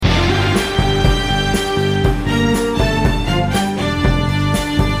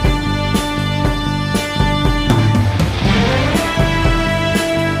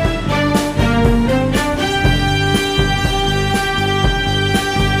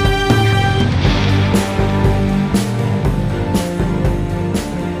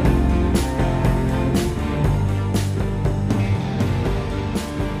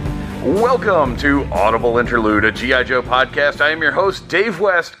Welcome to Audible Interlude, a G.I. Joe podcast. I am your host, Dave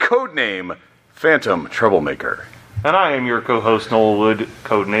West, codename Phantom Troublemaker. And I am your co-host, Noel Wood,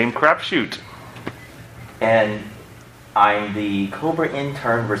 codename Crapshoot. And I'm the Cobra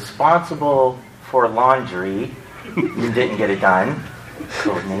intern responsible for laundry. You didn't get it done.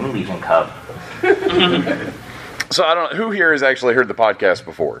 Codename Legion Cub. So I don't know, who here has actually heard the podcast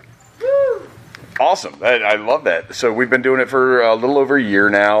before? Awesome. I love that. So we've been doing it for a little over a year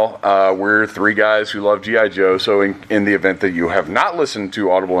now. We're three guys who love G.I. Joe. So in the event that you have not listened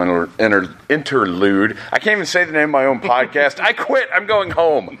to Audible Interlude, I can't even say the name of my own podcast. I quit. I'm going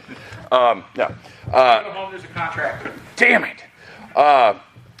home. Go home, there's a contract. Damn it.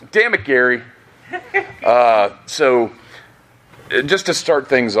 Damn it, Gary. So just to start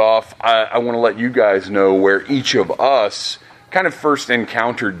things off, I want to let you guys know where each of us kind of first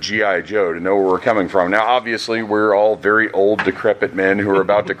encountered G.I. Joe, to know where we're coming from. Now, obviously, we're all very old, decrepit men who are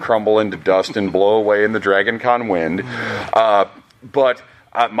about to crumble into dust and blow away in the Dragon Con wind. But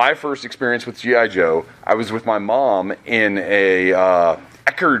my first experience with G.I. Joe, I was with my mom in a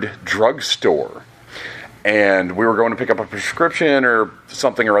Eckerd drugstore. And we were going to pick up a prescription or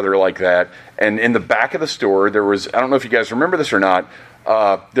something or other like that. And in the back of the store, there was, I don't know if you guys remember this or not,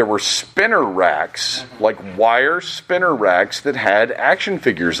 there were spinner racks, like wire spinner racks that had action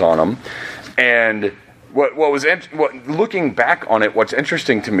figures on them. And looking back on it, what's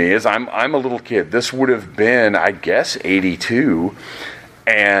interesting to me is I'm a little kid. This would have been, I guess, 82.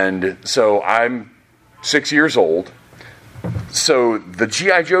 And so I'm 6 years old. So the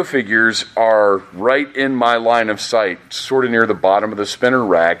G.I. Joe figures are right in my line of sight, sort of near the bottom of the spinner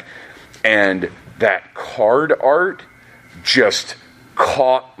rack. And that card art just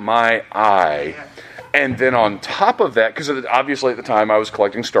caught my eye. And then on top of that, because obviously at the time I was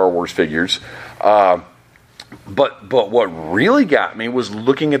collecting Star Wars figures, but what really got me was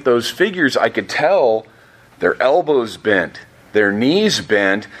looking at those figures. I could tell their elbows bent, their knees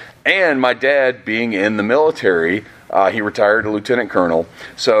bent, and my dad, being in the military, he retired a lieutenant colonel,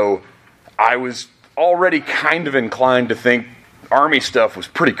 so I was already kind of inclined to think Army stuff was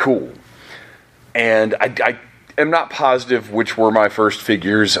pretty cool. And I am not positive which were my first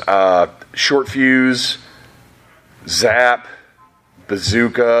figures. Short Fuse, Zap,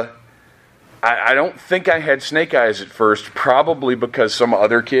 Bazooka. I don't think I had Snake Eyes at first, probably because some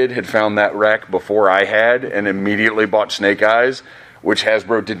other kid had found that rack before I had and immediately bought Snake Eyes, which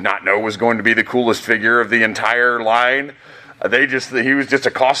Hasbro did not know was going to be the coolest figure of the entire line. He was just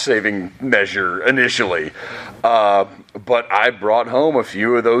a cost-saving measure initially. But I brought home a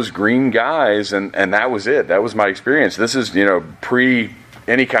few of those green guys, and that was it. That was my experience. This is, pre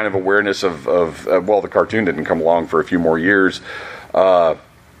any kind of awareness of the cartoon didn't come along for a few more years.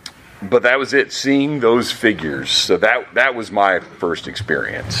 But that was it, seeing those figures. So that was my first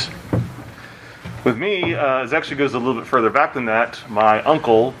experience. With me, it actually goes a little bit further back than that. My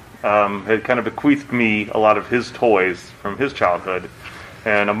uncle had kind of bequeathed me a lot of his toys from his childhood,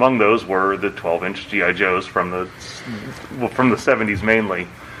 and among those were the 12-inch G.I. Joes from the 70s mainly.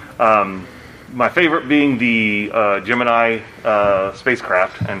 My favorite being the Gemini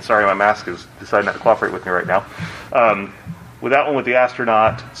spacecraft, and sorry, my mask is deciding not to cooperate with me right now. With that one with the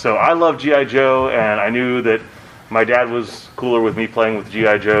astronaut. So I love G.I. Joe, and I knew that my dad was cooler with me playing with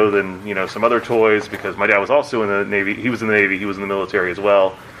G.I. Joe than some other toys, because my dad was also in the Navy. He was in the Navy. He was in the military as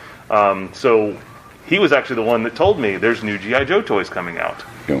well. So he was actually the one that told me there's new G.I. Joe toys coming out.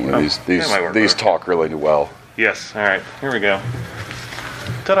 These talk really well. Yes. All right. Here we go.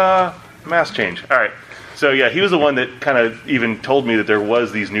 Ta-da! Mask change. All right. So yeah, he was the one that kind of even told me that there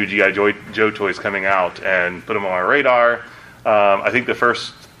was these new G.I. Joe toys coming out and put them on my radar. I think the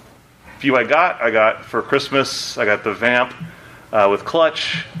first few I got for Christmas, I got the Vamp with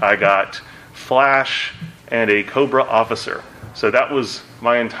Clutch, I got Flash, and a Cobra Officer. So that was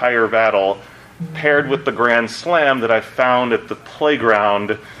my entire battle, paired with the Grand Slam that I found at the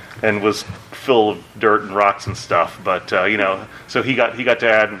playground and was full of dirt and rocks and stuff. But so he got to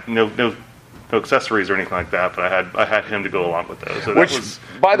add no accessories or anything like that. But I had him to go along with those. So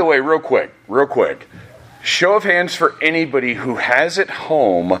by the way, real quick, show of hands for anybody who has at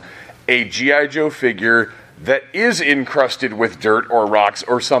home a G.I. Joe figure that is encrusted with dirt or rocks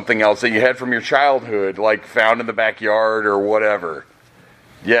or something else that you had from your childhood, like found in the backyard or whatever.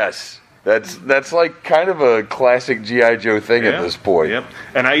 Yes, that's like kind of a classic G.I. Joe thing at this point. Yep.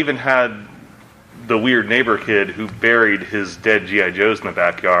 And I even had the weird neighbor kid who buried his dead G.I. Joes in the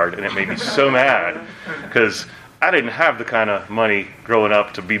backyard, and it made me so mad because I didn't have the kind of money growing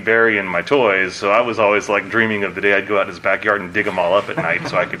up to be burying my toys, so I was always like dreaming of the day I'd go out in his backyard and dig them all up at night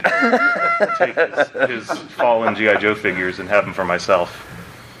so I could take his fallen G.I. Joe figures and have them for myself.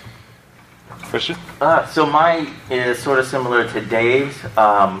 Christian? So mine is sort of similar to Dave's.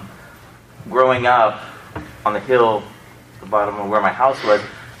 Growing up on the hill, the bottom of where my house was,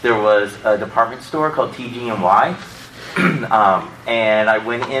 there was a department store called TG&Y. And I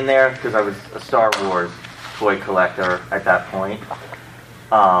went in there because I was a Star Wars toy collector at that point.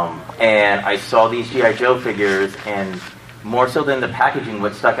 And I saw these G.I. Joe figures, and more so than the packaging,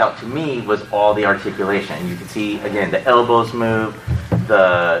 what stuck out to me was all the articulation. You could see, again, the elbows move,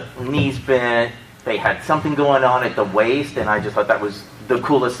 the knees bent. They had something going on at the waist, and I just thought that was the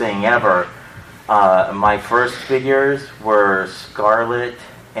coolest thing ever. My first figures were Scarlet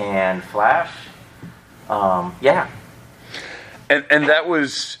and Flash. Yeah. And that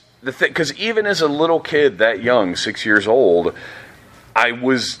was the thing, because even as a little kid that young, 6 years old, I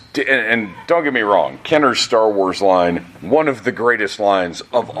was, and don't get me wrong, Kenner's Star Wars line, one of the greatest lines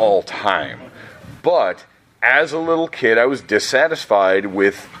of all time. But as a little kid, I was dissatisfied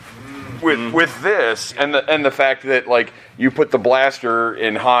with this, and the fact that, like, you put the blaster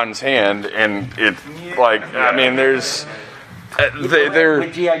in Han's hand, and it's like, I mean, there's.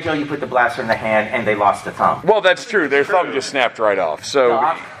 With G.I. Joe, you put the blaster in the hand, and they lost the thumb. Well, that's true. Their thumb just snapped right off. So,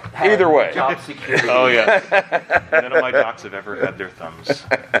 either way. Job security. Oh, yeah. None of my docs have ever had their thumbs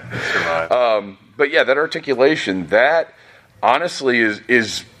survive. But yeah, that articulation, that honestly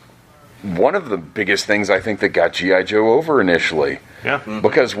is one of the biggest things I think that got G.I. Joe over initially. Yeah.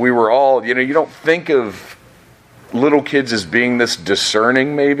 Because we were all, you don't think of little kids as being this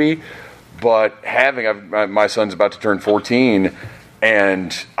discerning, maybe. But my son's about to turn 14,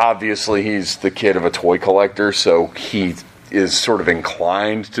 and obviously he's the kid of a toy collector, so he is sort of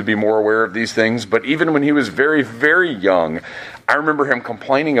inclined to be more aware of these things. But even when he was very, very young, I remember him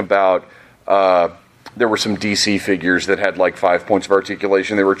complaining about, there were some DC figures that had like 5 points of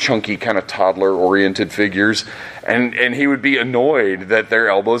articulation. They were chunky, kind of toddler-oriented figures, and he would be annoyed that their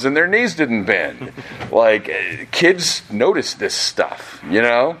elbows and their knees didn't bend. Like, kids notice this stuff,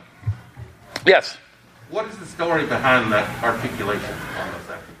 Yes. What is the story behind that articulation on those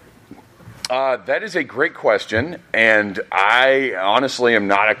actions? That is a great question, and I honestly am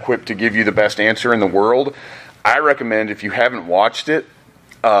not equipped to give you the best answer in the world. I recommend, if you haven't watched it,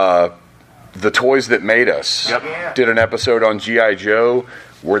 The Toys That Made Us did an episode on G.I. Joe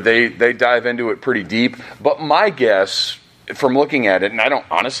where they dive into it pretty deep. But my guess, from looking at it, and I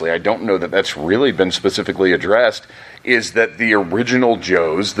don't know that that's really been specifically addressed, is that the original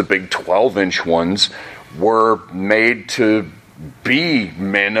Joes, the big 12-inch ones, were made to be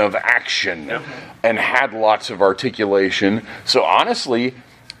men of action and had lots of articulation. So honestly,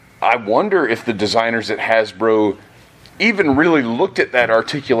 I wonder if the designers at Hasbro even really looked at that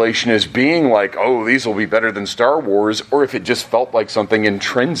articulation as being like, oh, these will be better than Star Wars, or if it just felt like something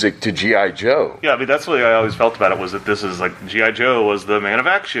intrinsic to G.I. Joe. Yeah, I mean, that's what I always felt about it, was that this is like, G.I. Joe was the man of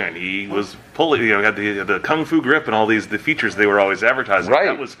action. He was pulling, had the kung fu grip and all the features they were always advertising. Right.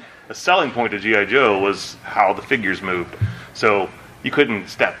 That was a selling point of G.I. Joe, was how the figures moved. So you couldn't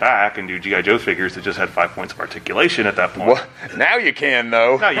step back and do G.I. Joe figures that just had 5 points of articulation at that point. Well, now you can,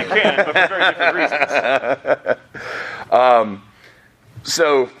 though. No, you can, but for very different reasons.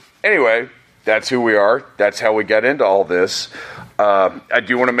 So, anyway, that's who we are. That's how we got into all this. I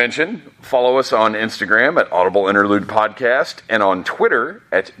do want to mention, follow us on Instagram at Audible Interlude Podcast and on Twitter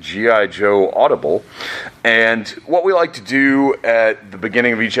at G.I. Joe Audible. And what we like to do at the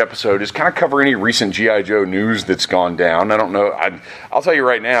beginning of each episode is kind of cover any recent G.I. Joe news that's gone down. I don't know. I'll tell you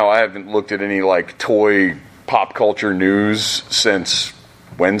right now, I haven't looked at any like toy pop culture news since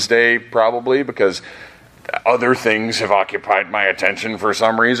Wednesday, probably, because other things have occupied my attention for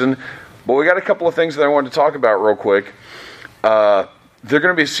some reason. But we got a couple of things that I wanted to talk about real quick. They're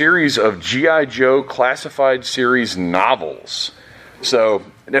going to be a series of G.I. Joe Classified Series novels. So,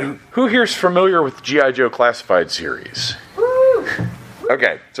 who here's familiar with G.I. Joe Classified Series? Woo!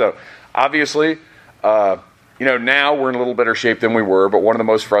 Okay, so obviously, now we're in a little better shape than we were, but one of the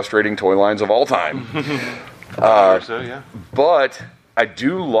most frustrating toy lines of all time. Yeah. But I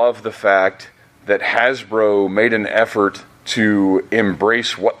do love the fact that Hasbro made an effort to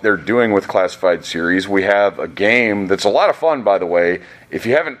embrace what they're doing with Classified Series. We have a game that's a lot of fun, by the way. If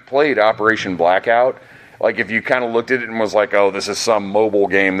you haven't played Operation Blackout, like if you kind of looked at it and was like, oh, this is some mobile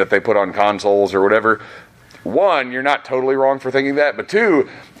game that they put on consoles or whatever, one, you're not totally wrong for thinking that, but two,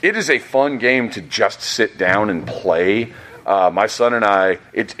 it is a fun game to just sit down and play. My son and I,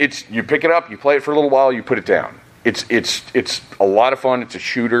 it's you pick it up, you play it for a little while, you put it down. It's a lot of fun. It's a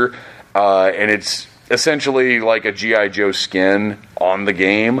shooter, and it's essentially like a G.I. Joe skin on the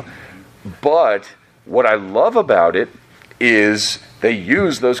game. But what I love about it is they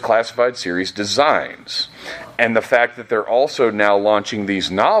use those Classified Series designs. And the fact that they're also now launching these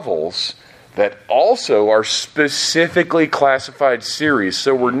novels that also are specifically classified series.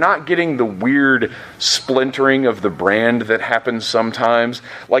 So we're not getting the weird splintering of the brand that happens sometimes.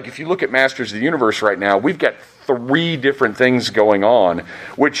 Like if you look at Masters of the Universe right now, we've got 3 different things going on,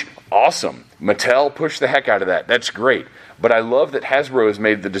 which, awesome. Mattel pushed the heck out of that. That's great. But I love that Hasbro has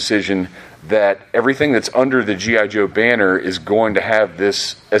made the decision that everything that's under the G.I. Joe banner is going to have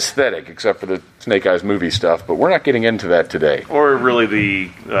this aesthetic, except for the Snake Eyes movie stuff. But we're not getting into that today. Or really the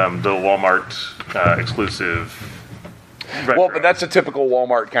Walmart exclusive. Retro. Well, but that's a typical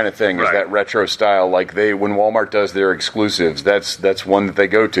Walmart kind of thing, is Right. that retro style. Like when Walmart does their exclusives, that's one that they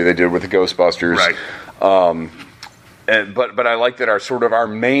go to. They did with the Ghostbusters. Right. But I like that our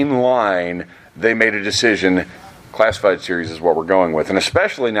main line, they made a decision. Classified series is what we're going with, and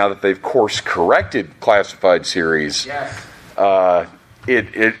especially now that they've course-corrected classified series,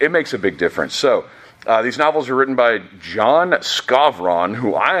 it makes a big difference. So these novels are written by John Scavron,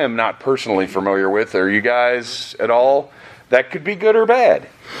 who I am not personally familiar with. Are you guys at all? That could be good or bad.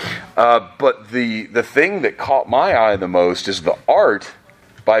 But the thing that caught my eye the most is the art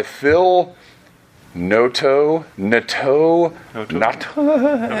by Phil Noto.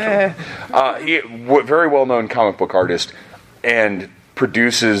 Very well-known comic book artist, and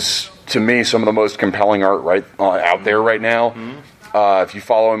produces, to me, some of the most compelling art out there right now. If you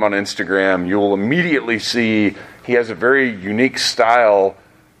follow him on Instagram, you'll immediately see he has a very unique style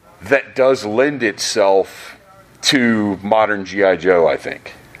that does lend itself to modern G.I. Joe, I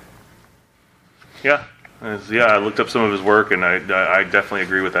think. Yeah. I looked up some of his work, and I definitely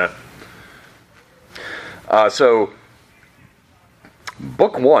agree with that. So,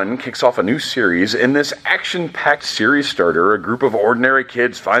 Book 1 kicks off a new series. In this action-packed series starter, a group of ordinary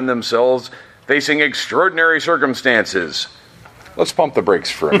kids find themselves facing extraordinary circumstances. Let's pump the brakes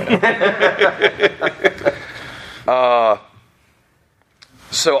for a minute.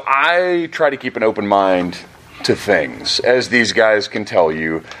 So I try to keep an open mind to things, as these guys can tell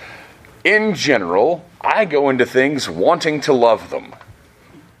you. In general, I go into things wanting to love them.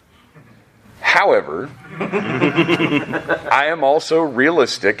 However, I am also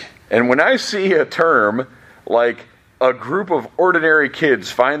realistic, and when I see a term like a group of ordinary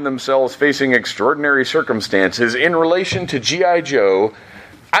kids find themselves facing extraordinary circumstances in relation to G.I. Joe,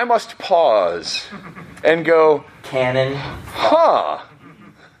 I must pause and go, Canon. huh.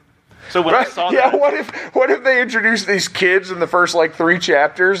 So when I saw Yeah, that, what if they introduce these kids in the first 3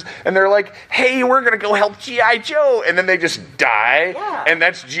 chapters, and they're like, hey, we're going to go help G.I. Joe, and then they just die, and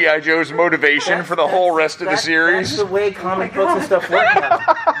that's G.I. Joe's motivation for the whole rest of the series? That's the way comic books and stuff work now.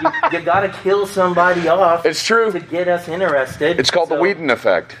 You got to kill somebody off. It's true. To get us interested. It's called the Whedon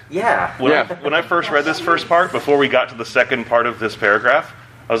effect. Yeah. when I first read this first part, before we got to the second part of this paragraph,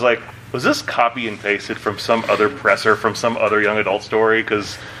 I was like, was this copy and pasted from some other presser, from some other young adult story?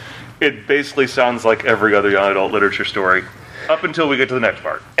 Because it basically sounds like every other young adult literature story, up until we get to the next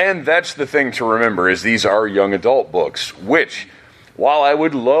part. And that's the thing to remember, is these are young adult books, which, while I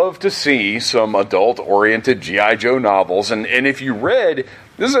would love to see some adult-oriented G.I. Joe novels, and if you read,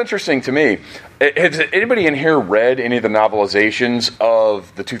 this is interesting to me, has anybody in here read any of the novelizations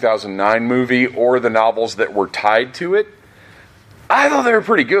of the 2009 movie or the novels that were tied to it? I thought they were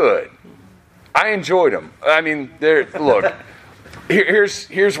pretty good. I enjoyed them. I mean, look...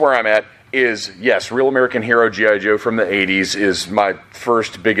 Here's where I'm at, is, yes, Real American Hero G.I. Joe from the 80s is my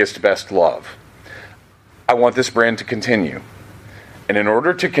first, biggest, best love. I want this brand to continue. And in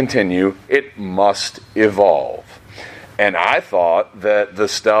order to continue, it must evolve. And I thought that the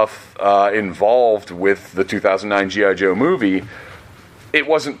stuff involved with the 2009 G.I. Joe movie, it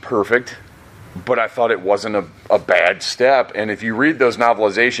wasn't perfect, but I thought it wasn't a bad step. And if you read those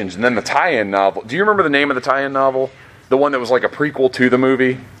novelizations, and then the tie-in novel, do you remember the name of the tie-in novel? The one that was like a prequel to the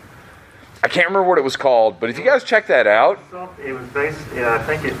movie? I can't remember what it was called, but if you guys check that out... It was based,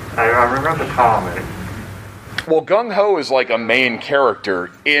 I remember the comic. Well, Gung Ho is like a main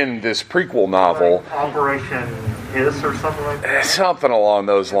character in this prequel novel. Like Operation Hiss or something like that? Something along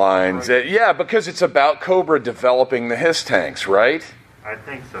those lines. Yeah, because it's about Cobra developing the Hiss tanks, right? I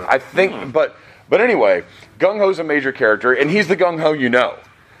think so. I think, but anyway, Gung Ho's a major character, and he's the Gung Ho you know.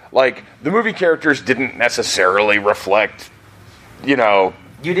 Like, the movie characters didn't necessarily reflect, You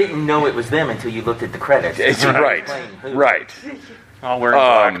didn't know it was them until you looked at the credits. Right. All wearing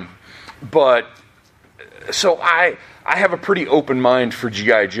black. But, so I have a pretty open mind for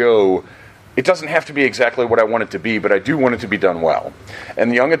G.I. Joe. It doesn't have to be exactly what I want it to be, but I do want it to be done well.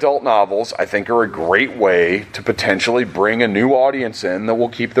 And the young adult novels, I think, are a great way to potentially bring a new audience in that will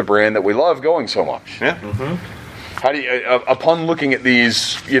keep the brand that we love going so much. Yeah. Mm-hmm. How do you, upon looking at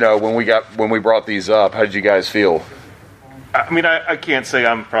these, when we brought these up, how did you guys feel? I mean, I can't say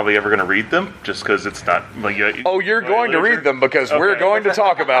I'm probably ever going to read them, just because it's not like. Oh, you're going to read them because we're going to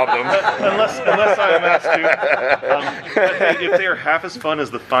talk about them. unless I'm asked to. But if they are half as fun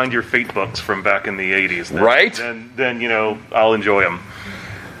as the Find Your Fate books from back in the '80s, then I'll enjoy them.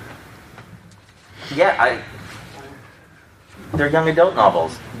 Yeah, they're young adult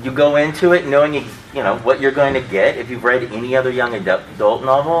novels. You go into it knowing what you're going to get. If you've read any other young adult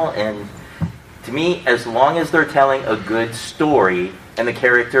novel, and to me, as long as they're telling a good story and the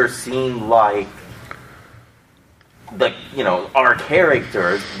characters seem like our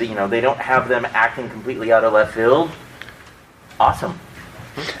characters, they don't have them acting completely out of left field. Awesome.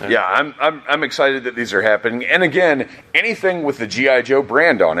 Yeah, I'm excited that these are happening. And again, anything with the G.I. Joe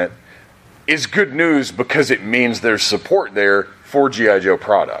brand on it is good news because it means there's support there for G.I. Joe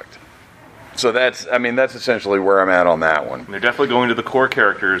product. So that's essentially where I'm at on that one. They're definitely going to the core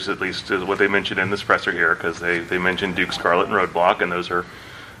characters, at least is what they mentioned in this presser here, because they mentioned Duke, Scarlet, and Roadblock, and those are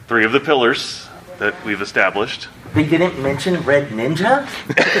 3 of the pillars that we've established. They didn't mention Red Ninja?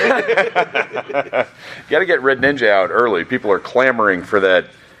 You got to get Red Ninja out early. People are clamoring for that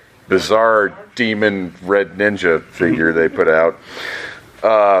bizarre demon Red Ninja figure they put out.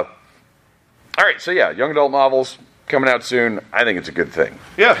 All right, so yeah, young adult novels coming out soon. I think it's a good thing.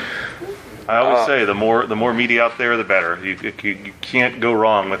 Yeah. I always say the more media out there, the better. You can't go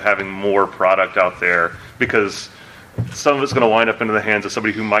wrong with having more product out there, because some of it's going to wind up into the hands of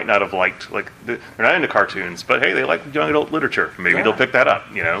somebody who might not have liked, they're not into cartoons, but hey, they like young adult literature. Maybe they'll pick that up,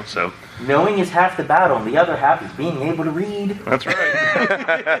 so. Knowing is half the battle, and the other half is being able to read. That's right.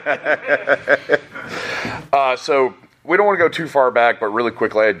 So we don't want to go too far back, but really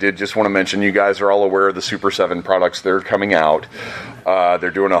quickly, I did just want to mention you guys are all aware of the Super 7 products that are coming out.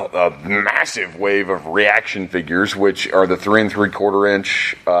 They're doing a massive wave of reaction figures, which are the 3 3/4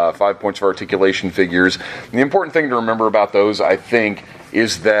 inch, 5 points of articulation figures. And the important thing to remember about those, I think,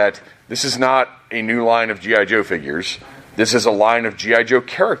 is that this is not a new line of G.I. Joe figures. This is a line of G.I. Joe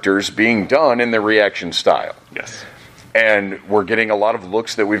characters being done in the reaction style. Yes. And we're getting a lot of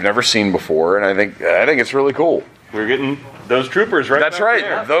looks that we've never seen before, and I think it's really cool. We're getting those troopers right. That's right.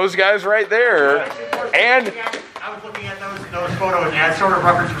 There. Those guys right there. And I was looking at those photos and sort of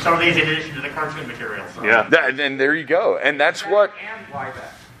reference for some of these in addition to the cartoon material. So. Yeah. And there you go. And that's what. And why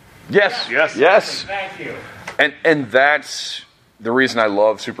that? Yes. Thank you. And that's the reason I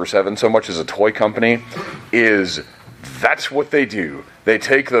love Super 7 so much as a toy company, is that's what they do. They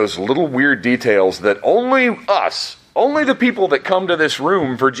take those little weird details that only the people that come to this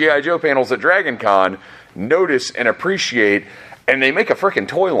room for G.I. Joe panels at Dragon Con notice and appreciate, and they make a freaking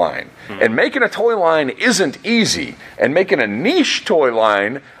toy line. And making a toy line isn't easy. And making a niche toy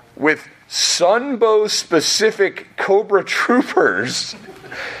line with Sunbow specific Cobra Troopers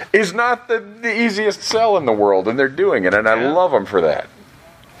is not the easiest sell in the world, and they're doing it, and I love them for that.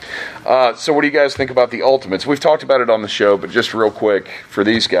 So what do you guys think about the Ultimates? We've talked about it on the show, but just real quick for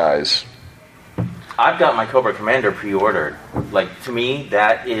these guys. I've got my Cobra Commander pre-ordered. To me,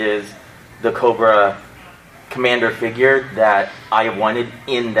 that is the Cobra Commander figure that I wanted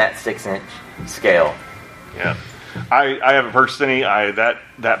in that 6-inch scale. Yeah. I haven't purchased any. That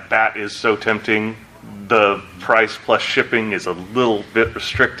bat is so tempting. The price plus shipping is a little bit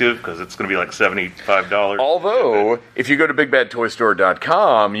restrictive because it's going to be like $75. Although, if you go to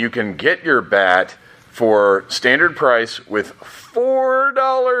BigBadToyStore.com, you can get your bat for standard price with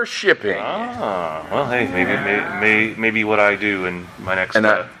 $4 shipping. Well, hey, maybe what I do in my next. And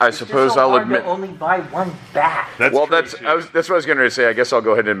I suppose I'll admit to only buy one bat. That's what I was going to say. I guess I'll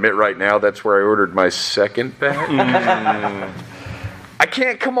go ahead and admit right now that's where I ordered my second bat. I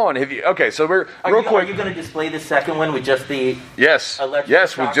can't. Come on, have you? Okay, so real quick. Are you going to display the second one with just the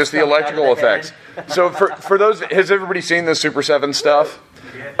with just the electrical effects? So for those, has everybody seen the Super 7 stuff?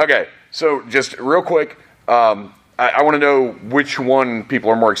 Okay, so just real quick, I want to know which one people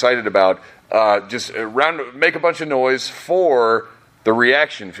are more excited about. Make a bunch of noise for the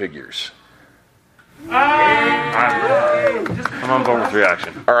reaction figures. I'm on board with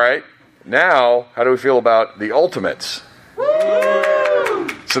reaction. All right, now how do we feel about the Ultimates?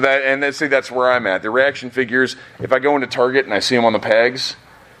 So that's where I'm at. The reaction figures, if I go into Target and I see them on the pegs,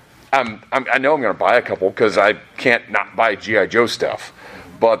 I know I'm going to buy a couple because I can't not buy G.I. Joe stuff.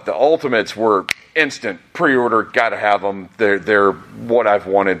 But the Ultimates were instant pre-order, got to have them. They're what I've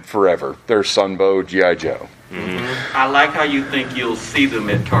wanted forever. They're Sunbow G.I. Joe. Mm-hmm. I like how you think you'll see them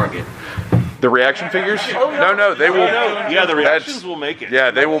at Target. The reaction figures? No, they will. Yeah, the reactions will make it.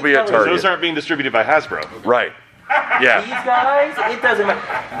 Yeah, they will be at Target. Those aren't being distributed by Hasbro. Right. Yeah. These guys, it doesn't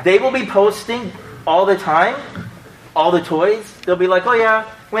matter. They will be posting all the time, all the toys. They'll be like, oh yeah,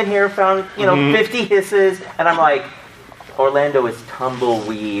 went here, found 50 hisses, and I'm like, Orlando is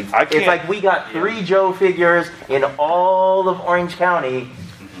tumbleweeds. I can't- It's like we got 3 Joe figures in all of Orange County.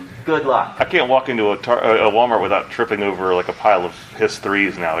 Good luck. I can't walk into a Walmart without tripping over like a pile of His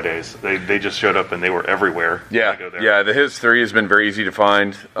 3s nowadays. They just showed up and they were everywhere. when I go there. Yeah. The His 3 has been very easy to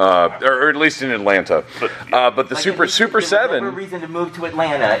find, or at least in Atlanta. But the Like, Super there was 7. never a reason to move to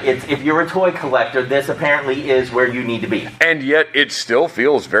Atlanta. It's if you're a toy collector, this apparently is where you need to be. And yet, it still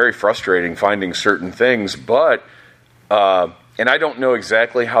feels very frustrating finding certain things. But, and I don't know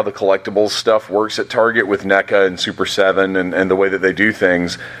exactly how the collectibles stuff works at Target with NECA and Super 7 and the way that they do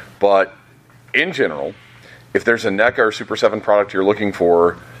things. But in general, if there's a NECA or Super 7 product you're looking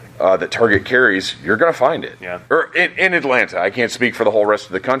for that Target carries, you're going to find it. Yeah. Or in Atlanta. I can't speak for the whole rest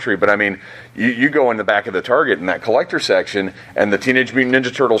of the country, but I mean, you go in the back of the Target in that collector section, and the Teenage Mutant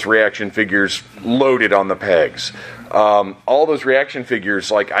Ninja Turtles reaction figures loaded on the pegs. All those reaction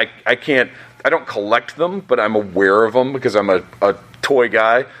figures, like I don't collect them, but I'm aware of them because I'm a toy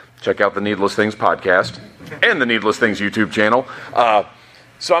guy. Check out the Needless Things podcast and the Needless Things YouTube channel.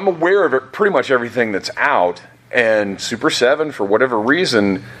 So I'm aware of pretty much everything that's out, and Super 7, for whatever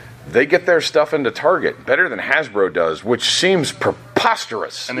reason, they get their stuff into Target better than Hasbro does, which seems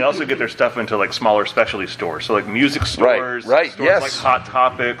preposterous. And they also get their stuff into like smaller specialty stores. So like music stores, Right, stores yes. like Hot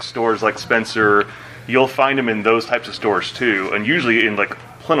Topic, stores like Spencer. You'll find them in those types of stores too, and usually in like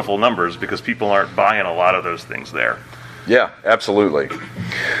plentiful numbers because people aren't buying a lot of those things there. Yeah, absolutely.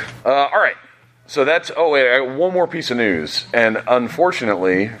 All right. So that's, I got one more piece of news. And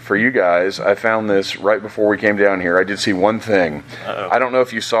unfortunately for you guys, I found this right before we came down here. I did see one thing. Uh-oh. I don't know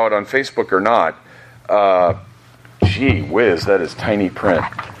if you saw it on Facebook or not. Gee whiz, that is tiny print.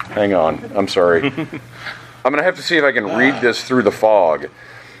 Hang on. I'm sorry. I'm going to have to see if I can read this through the fog.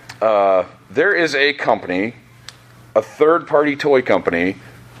 There is a company, a third-party toy company,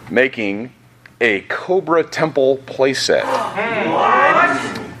 making a Cobra Temple playset.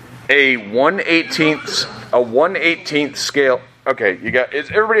 A 1/18th scale. Okay, is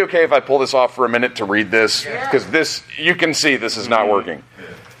everybody okay if I pull this off for a minute to read this? Because this, you can see this is not working.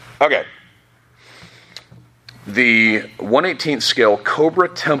 Okay. The 1/18th scale Cobra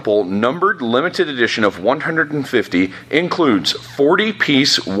Temple numbered limited edition of 150 includes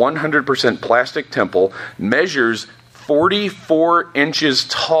 40-piece 100% plastic temple, measures 44 inches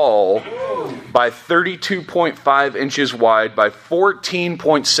tall by 32.5 inches wide by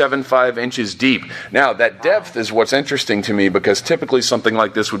 14.75 inches deep. Now, that depth is what's interesting to me because typically something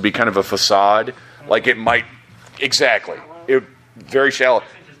like this would be kind of a facade. Like it might, exactly. Very shallow.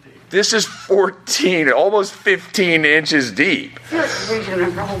 This is 14, almost 15 inches deep.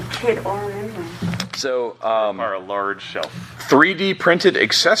 So, Are a large shelf. 3D printed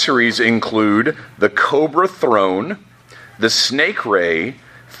accessories include the Cobra Throne, the Snake Ray,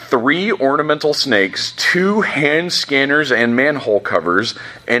 3 ornamental snakes, 2 hand scanners and manhole covers,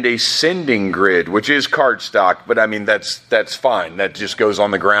 and a sending grid, which is cardstock, but I mean that's fine. That just goes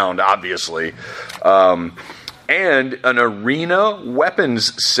on the ground, obviously. And an arena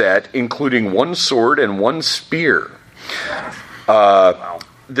weapons set, including 1 sword and 1 spear.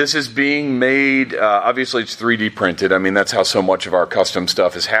 This is being made, obviously it's 3D printed. I mean, that's how so much of our custom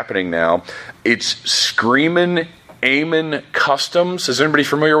stuff is happening now. It's Screamin' Amen Customs. Is anybody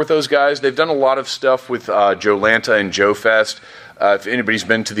familiar with those guys? They've done a lot of stuff with Joe Lanta and Joe Fest. If anybody's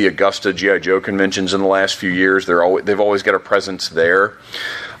been to the Augusta G.I. Joe conventions in the last few years, they've always got a presence there.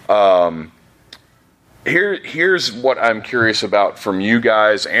 Here's what I'm curious about from you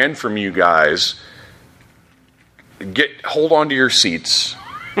guys and from you guys. Hold on to your seats.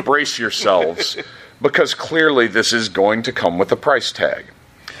 Brace yourselves. Because clearly this is going to come with a price tag.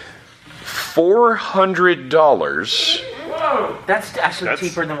 $400. That's actually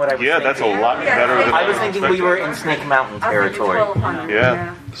cheaper than what I was thinking. Yeah, that's a lot better than I was thinking we were in Snake Mountain territory.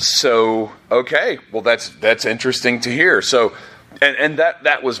 Yeah. So, okay. Well, that's interesting to hear. So, and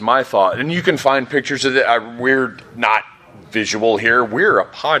that was my thought. And you can find pictures of it. We're not visual here. We're a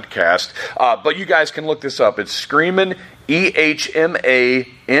podcast. But you guys can look this up. It's Screamin' EHMANN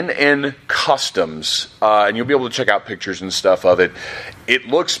Customs. And you'll be able to check out pictures and stuff of it. It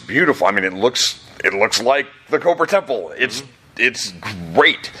looks beautiful. I mean, it looks like the Cobra Temple. It's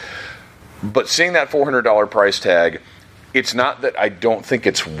great. But seeing that $400 price tag, it's not that I don't think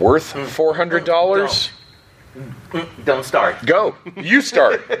it's worth $400. Don't start. Go. You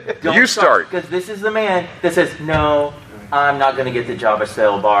start. You start. Because this is the man that says, no, I'm not going to get the Jabba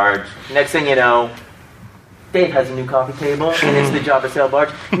Sail Barge. Next thing you know, Dave has a new coffee table, and it's the Jabba Sail Barge.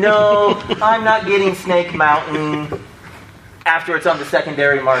 No, I'm not getting Snake Mountain. after it's on the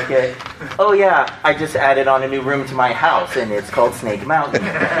secondary market, oh yeah, I just added on a new room to my house and it's called Snake Mountain.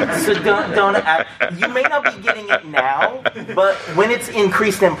 So don't you may not be getting it now, but when it's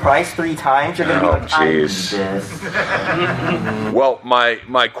increased in price 3 times, you're going to be like, I need this. Well,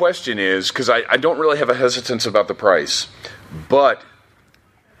 my question is, because I don't really have a hesitance about the price, but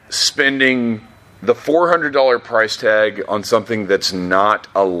spending the $400 price tag on something that's not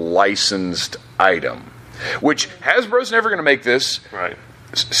a licensed item, which Hasbro's never going to make this. Right.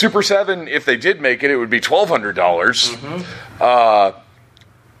 Super 7, if they did make it would be $1,200.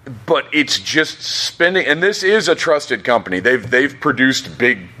 But it's just spending, and this is a trusted company. They've produced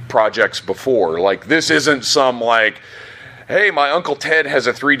big projects before. Like, this isn't some like, hey, my Uncle Ted has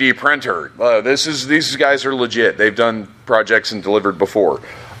a 3D printer. These guys are legit. They've done projects and delivered before.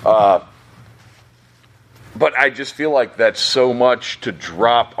 But I just feel like that's so much to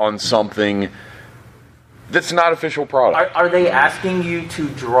drop on something that's not official product. Are they asking you to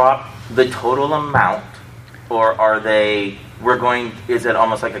drop the total amount, or are they? Is it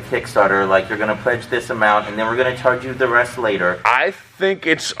almost like a Kickstarter? Like, you're going to pledge this amount, and then we're going to charge you the rest later? I think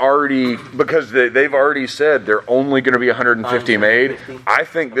it's already, because they've already said they're only going to be 150 made. I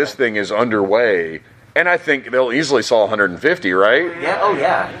think this thing is underway, and I think they'll easily sell 150, right? Yeah. Oh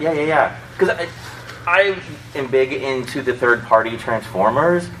yeah. Because I am big into the third-party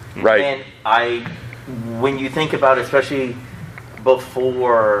Transformers, right? And when you think about, especially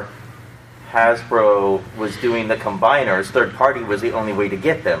before Hasbro was doing the combiners, third party was the only way to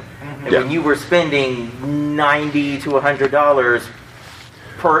get them. And when you were spending $90 to $100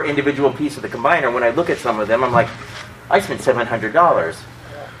 per individual piece of the combiner, when I look at some of them, I'm like, I spent $700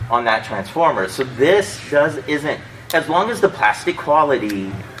 on that Transformer. So this isn't, as long as the plastic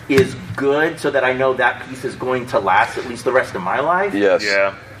quality is good, so that I know that piece is going to last at least the rest of my life. Yes.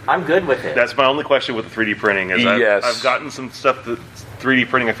 Yeah. I'm good with it. That's my only question with the 3D printing. Is I've gotten some stuff that's 3D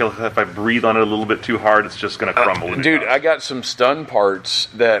printing. I feel like if I breathe on it a little bit too hard, it's just going to crumble. Dude, I got some stun parts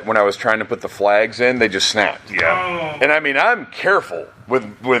that when I was trying to put the flags in, they just snapped. Yeah. And I mean, I'm careful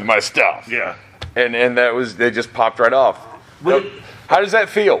with my stuff. Yeah. And they just popped right off. How does that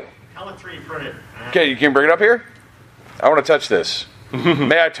feel? Helmet 3D printed. Okay, you can bring it up here? I want to touch this.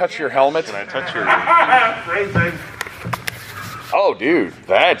 May I touch your helmet? Can I touch your... Same thing. Oh, dude,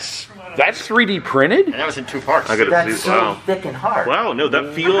 that's 3D printed? And that was in 2 parts. I gotta That's see. so Wow. thick and hard. Wow, no,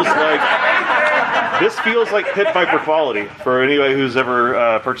 that feels like... This feels like Pit Viper quality. For anybody who's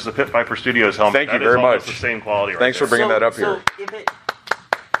ever purchased a Pit Viper Studios helmet, Thank you that very is almost much. the same quality. Thanks for bringing that up here.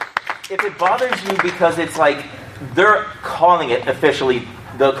 If it bothers you because it's like they're calling it officially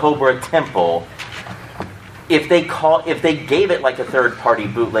the Cobra Temple, if they gave it like a third-party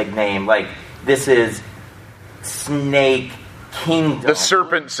bootleg name, like this is Snake Kingdom, The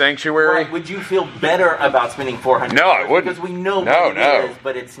Serpent Sanctuary? right, would you feel better about spending $400? No, I wouldn't. Because we know No, what it is,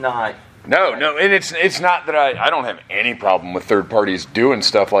 but it's not. No, and it's not that I don't have any problem with third parties doing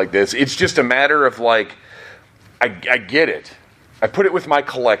stuff like this. It's just a matter of like, I get it. I put it with my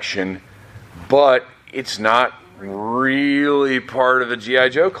collection, but it's not really part of the G.I.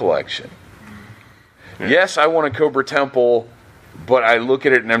 Joe collection. Yes, I want a Cobra Temple, but I look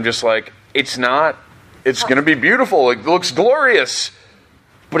at it and I'm just like, it's not. It's going to be beautiful. It looks glorious,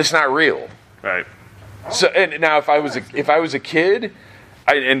 but it's not real. Right. So, and now if I was a kid,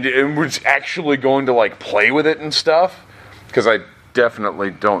 and was actually going to like play with it and stuff, because I definitely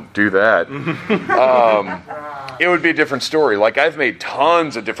don't do that. It would be a different story. Like, I've made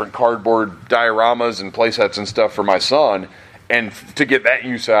tons of different cardboard dioramas and playsets and stuff for my son, and to get that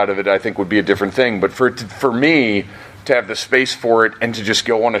use out of it, I think would be a different thing. But for me to have the space for it and to just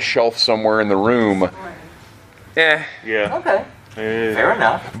go on a shelf somewhere in the room, Yeah. Okay. Fair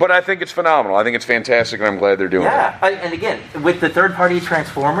enough. But I think it's phenomenal. I think it's fantastic, and I'm glad they're doing it. And again, with the third-party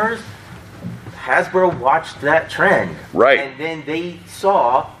Transformers, Hasbro watched that trend. Right. And then they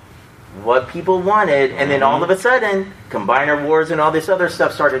saw what people wanted, and then all of a sudden, Combiner Wars and all this other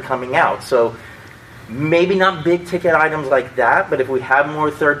stuff started coming out. So maybe not big-ticket items like that, but if we have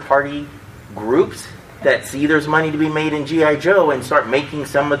more third-party groups that see there's money to be made in G.I. Joe and start making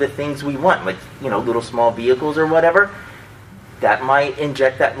some of the things we want, like, little small vehicles or whatever, that might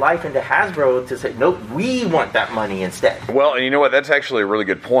inject that life into Hasbro to say, nope, we want that money instead. Well, and you know what? That's actually a really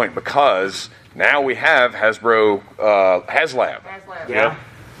good point, because now we have Hasbro HasLab. Yeah.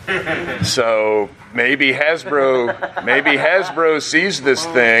 So maybe Hasbro sees this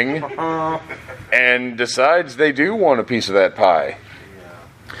thing and decides they do want a piece of that pie.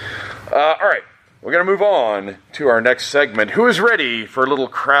 All right, we're going to move on to our next segment. Who is ready for a little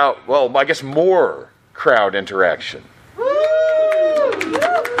crowd, well, I guess more crowd interaction?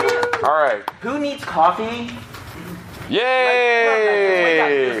 All right. Who needs coffee?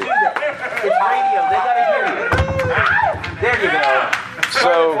 Yay! It's radio. They gotta hear you. There you go.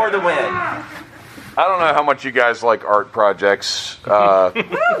 So, For the win. I don't know how much you guys like art projects.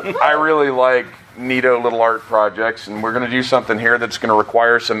 I really like neato little art projects, and we're going to do something here that's going to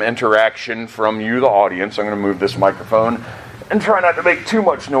require some interaction from you, the audience. I'm going to move this microphone and try not to make too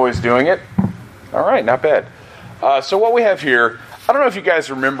much noise doing it. All right, not bad. So what we have here, I don't know if you guys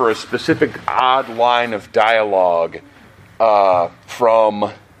remember a specific odd line of dialogue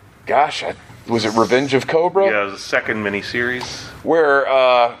from, was it Revenge of Cobra? Yeah, it was the second miniseries. Where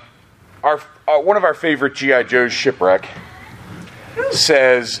one of our favorite G.I. Joe's, Shipwreck,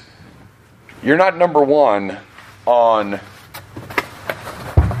 says, "You're not number one on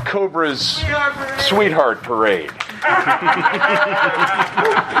Cobra's Sweetheart Parade."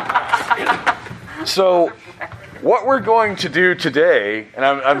 So, what we're going to do today, and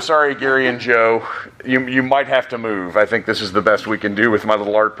I'm sorry, Gary and Joe, you might have to move. I think this is the best we can do with my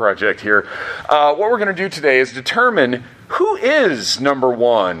little art project here. What we're going to do today is determine who is number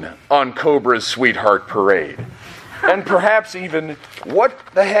one on Cobra's Sweetheart Parade. And perhaps even, what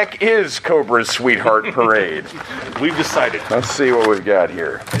the heck is Cobra's Sweetheart Parade? We've decided. Let's see what we've got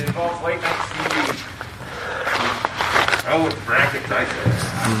here. It involves late night TV. Oh, it's brackets, I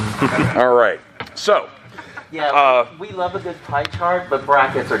said. All right. So, Yeah, we love a good pie chart, but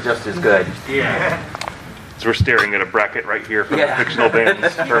brackets are just as good. Yeah. So we're staring at a bracket right here from Yeah. the fictional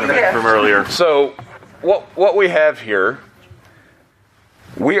bands tournament from earlier. So, what we have here,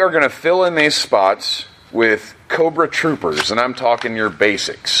 we are going to fill in these spots with Cobra Troopers, and I'm talking your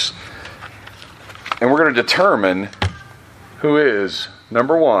basics. And we're going to determine who is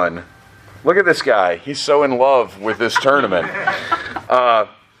number one. Look at this guy. He's so in love with this tournament.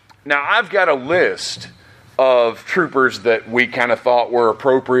 Now, I've got a list of troopers that we kind of thought were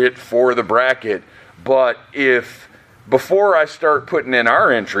appropriate for the bracket, but before I start putting in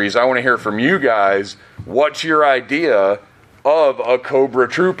our entries, I want to hear from you guys, what's your idea of a Cobra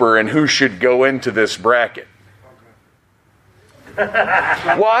Trooper and who should go into this bracket?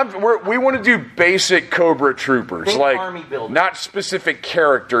 Well, we want to do basic Cobra Troopers, Think like army builders. not specific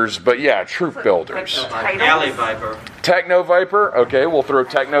characters, but yeah, troop builders. Alley Viper. Techno Viper, okay, we'll throw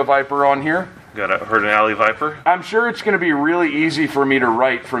Techno Viper on here. Heard an Alley Viper? I'm sure it's going to be really easy for me to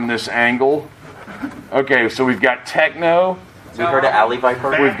write from this angle. Okay, so we've got Techno, We heard of Alley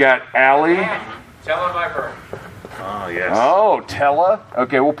Viper. we've got Alley. Tell Viper. Oh, yes. Oh, Tella.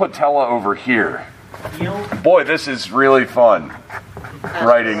 Okay, we'll put Tella over here. Boy, this is really fun,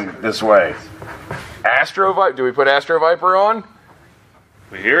 writing this way. Astro Viper, do we put Astro Viper on?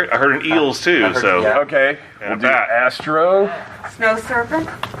 We hear it? I heard an Eels, too, heard- so... yeah. Okay, And we'll a do bat. Astro. Snow Serpent?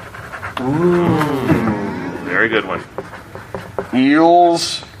 Very good one.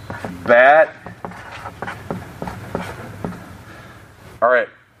 Eels, Bat. All right,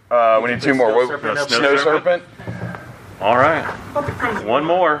 we need two more. Snow Serpent up Snow there. Serpent. All right. One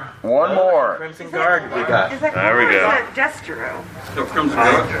more. One more. Crimson Guard we got. Is that There we Cobra or go. is that Destro? So Crimson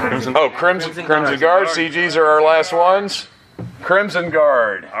Guard. Crimson. Oh, Crimson Guard. CGs are our last ones. Crimson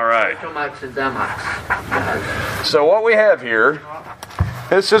Guard. All right. So what we have here,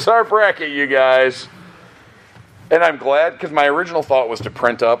 this is our bracket, you guys. And I'm glad, because my original thought was to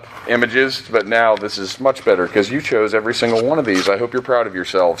print up images, but now this is much better, because you chose every single one of these. I hope you're proud of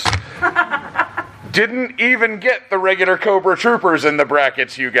yourselves. Didn't even get the regular Cobra Troopers in the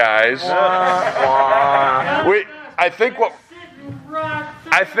brackets, you guys. I think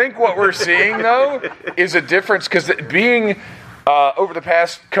what we're seeing, though, is a difference, because being, over the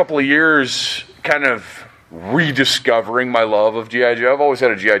past couple of years, kind of rediscovering my love of G.I. Joe. I've always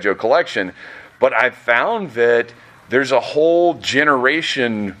had a G.I. Joe collection, but I've found that there's a whole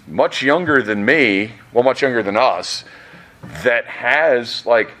generation much younger than me, well, much younger than us, that has,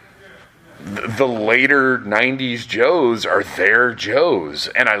 like, the later 90s Joes are their Joes.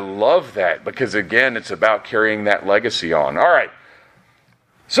 And I love that because, again, it's about carrying that legacy on. All right.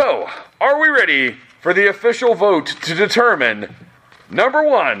 So, are we ready for the official vote to determine number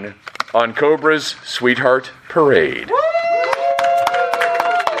one on Cobra's Sweetheart Parade?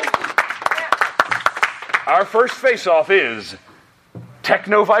 Our first face-off is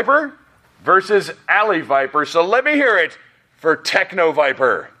Techno Viper versus Alley Viper. So let me hear it for Techno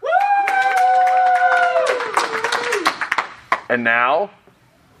Viper. And now,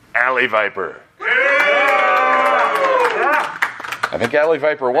 Alley Viper. I think Alley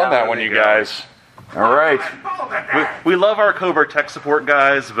Viper won that one, you guys. All right. We love our Cobra tech support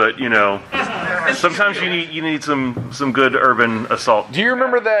guys, but, you know, Sometimes you need some good urban assault. Do you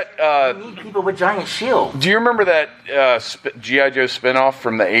remember that? You need people with giant shields. Do you remember that G.I. Joe spinoff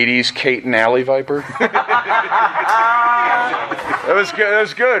from the '80s, Kate and Alley Viper? That was good. That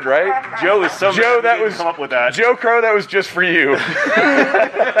was good, right? Joe is so Joe, that was come up with that. Joe Crow. That was just for you.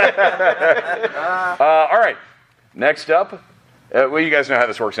 All right. Next up, well, you guys know how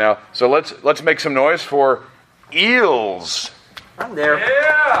this works now. So let's make some noise for eels. I'm there.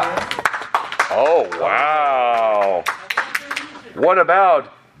 Oh wow! What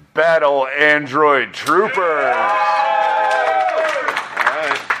about battle android troopers?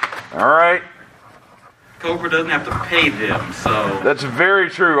 All right. Cobra doesn't have to pay them, so That's very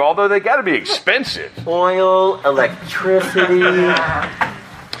true. Although they got to be expensive. Oil, electricity.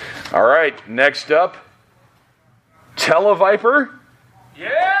 All right. Next up, Televiper.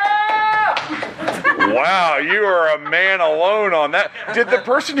 Wow, you are a man alone on that. Did the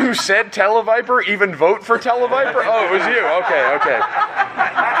person who said Televiper even vote for Televiper? Oh, it was you. Okay.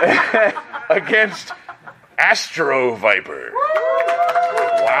 Against Astro Viper.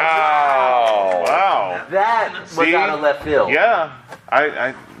 Wow. That was See? out of left field. Yeah,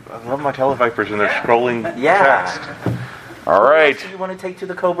 I love my televipers and they're scrolling Yeah. fast. All right. What do you want to take to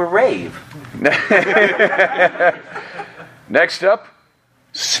the Cobra rave? Next up,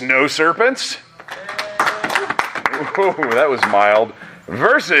 Snow Serpents. Ooh, that was mild.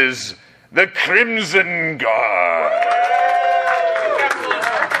 Versus the Crimson Guard.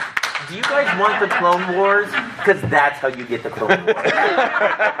 Do you guys want the Clone Wars? Because that's how you get the Clone Wars.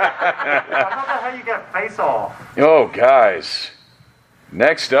 How about how you get face off? Oh, guys.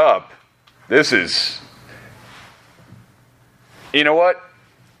 Next up, this is... You know what?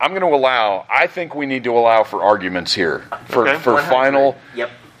 I'm going to allow... I think we need to allow for arguments here. For 100. final... Yep.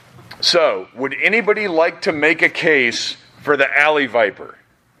 So, would anybody like to make a case for the Alley Viper?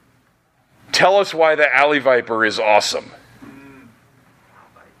 Tell us why the Alley Viper is awesome.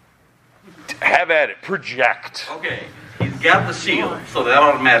 Have at it. Project. okay. He's got the shield, so that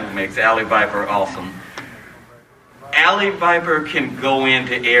automatically makes Alley Viper awesome. Alley Viper can go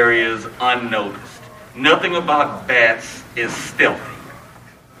into areas unnoticed. Nothing about bats is stealthy.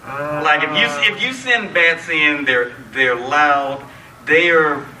 Like if you send bats in, they're loud. They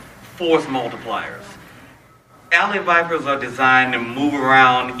are force multipliers. Alley Vipers are designed to move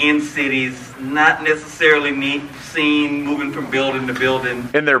around in cities, not necessarily seen moving from building to building.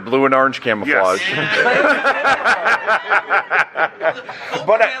 In their blue and orange camouflage.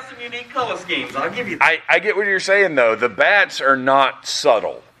 Cobra has some unique color schemes. I'll give you that. I get what you're saying, though. The bats are not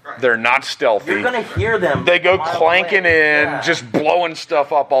subtle. They're not stealthy. You're going to hear them. They go a mile clanking away. in, Yeah. just blowing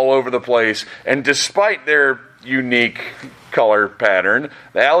stuff up all over the place. And despite their unique color pattern,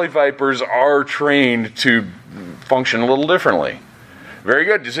 the Alley Vipers are trained to function a little differently. Very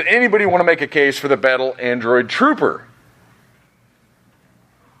good. Does anybody want to make a case for the Battle Android Trooper?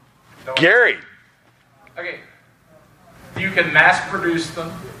 Gary. Okay. You can mass produce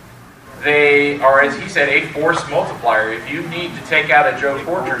them. They are, as he said, a force multiplier. If you need to take out a Joe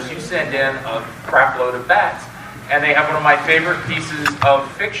Fortress, you send in a crap load of bats. And they have one of my favorite pieces of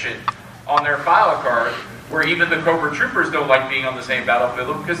fiction on their file card, where even the Cobra Troopers don't like being on the same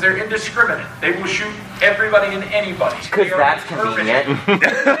battlefield because they're indiscriminate. They will shoot everybody and anybody. Because They are that's perfect. convenient.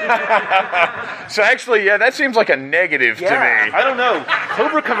 So actually, yeah, that seems like a negative to Yeah. me. I don't know.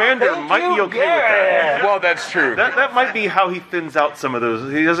 Cobra Commander Thank might you, be okay with yeah. Well, that's true. that may be how he thins out some of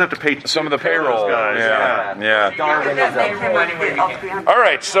those. He doesn't have to pay Some of the payroll. those guys. Yeah. Darwinism. All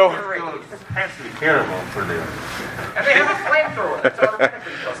right, so Has to be terrible for them. And they have a flamethrower. That's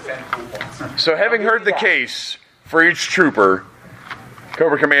automatically plus 10 cool points. So having heard the case for each trooper,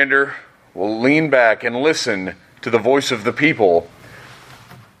 Cobra Commander will lean back and listen to the voice of the people.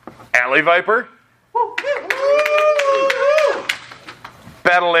 Alley Viper?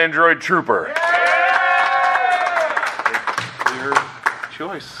 Battle Android Trooper? Clear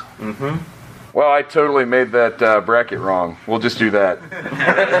choice. Well, I totally made that bracket wrong. We'll just do that.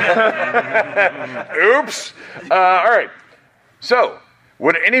 Oops. All right. So,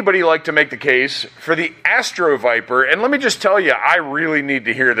 would anybody like to make the case for the Astro Viper? And let me just tell you, I really need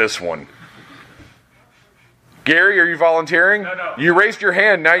to hear this one. Gary, are you volunteering? No. You raised your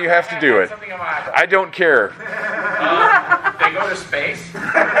hand, now you have to do it. Something on my iPad. I don't care. They go to space.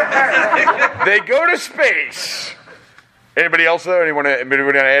 They go to space. Anybody else, though? Anybody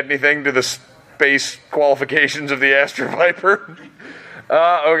want to add anything to the space qualifications of the Astro Viper?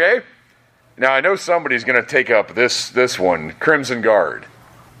 Okay. Now, I know somebody's going to take up this one, Crimson Guard.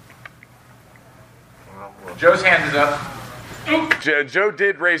 Joe's hand is up. Joe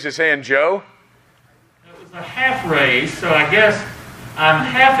did raise his hand. Joe? It was a half raise, so I guess I'm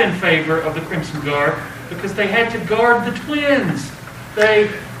half in favor of the Crimson Guard because they had to guard the twins.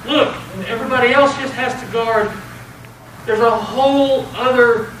 Look, everybody else just has to guard. There's a whole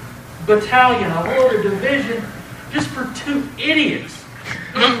other battalion, a whole other division, just for two idiots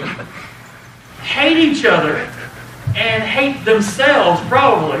who hate each other and hate themselves,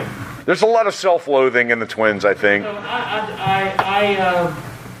 probably. There's a lot of self-loathing in the twins, I think. So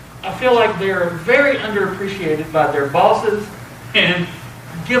I feel like they're very underappreciated by their bosses, and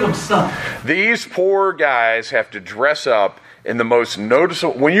give them something. These poor guys have to dress up in the most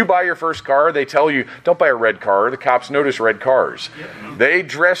noticeable. When you buy your first car, they tell you, don't buy a red car. The cops notice red cars. Yep. They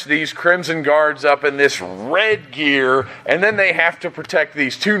dress these Crimson Guards up in this red gear, and then they have to protect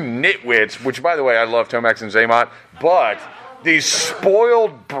these two nitwits, which, by the way, I love Tomax and Zaymot, but these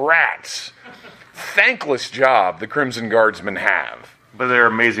spoiled brats. Thankless job the Crimson Guardsmen have. But they're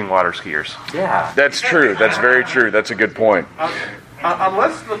amazing water skiers. Yeah. That's true. That's very true. That's a good point.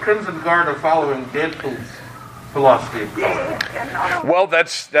 Unless the Crimson Guard are following Deadpool's philosophy of color. Well,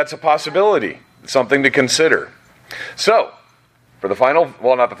 that's a possibility. Something to consider. So, for the final,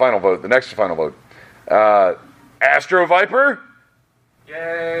 well, not the final vote, the next final vote. Astro Viper?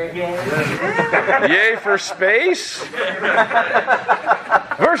 Yay. Yay for space?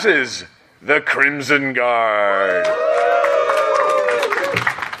 Versus the Crimson Guard.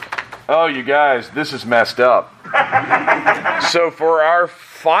 Oh, you guys, this is messed up. So for our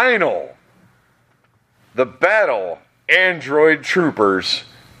final, the Battle Android Troopers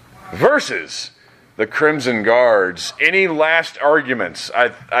versus the Crimson Guards. Any last arguments?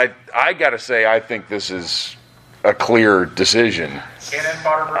 I gotta say, I think this is a clear decision. Cannon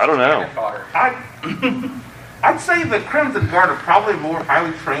fodder versus I don't know. cannon fodder. I'd say the Crimson Guard are probably more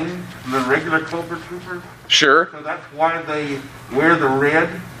highly trained than the regular Cobra Troopers. Sure. So that's why they wear the red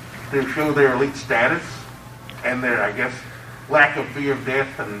to show their elite status and their, I guess, lack of fear of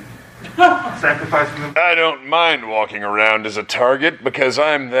death and sacrificing them. I don't mind walking around as a target because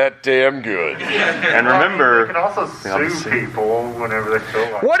I'm that damn good. And remember, You can also sue people whenever they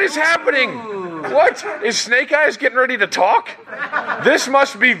feel like. What is happening? What? Is Snake Eyes getting ready to talk? This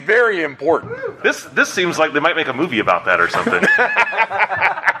must be very important. this seems like they might make a movie about that or something.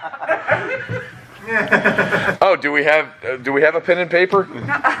 Oh, do we have a pen and paper?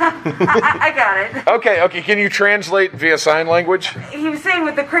 I got it. Okay. Can you translate via sign language? He was saying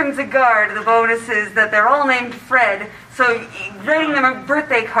with the Crimson Guard, the bonus is that they're all named Fred, so writing them a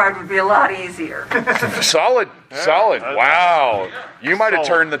birthday card would be a lot easier. Solid. Wow. You might have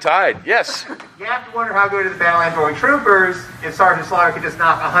turned the tide. Yes. You have to wonder how good are the Battle Android Troopers if Sergeant Slaughter could just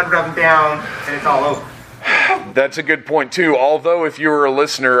knock 100 of them down and it's all over. That's a good point, too. Although, if you're a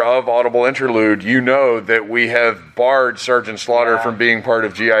listener of Audible Interlude, you know that we have barred Sergeant Slaughter from being part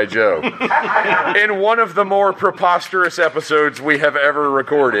of G.I. Joe. In one of the more preposterous episodes we have ever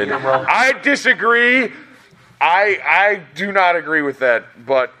recorded. I disagree. I do not agree with that,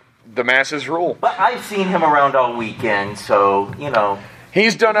 but the masses rule. But I've seen him around all weekend, so, you know.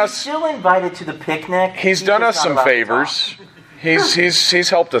 He's done us... Still invited to the picnic. He's done us some favors. He's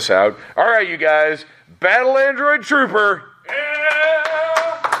helped us out. All right, you guys. Battle Android Trooper.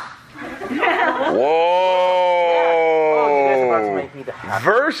 Yeah. Whoa.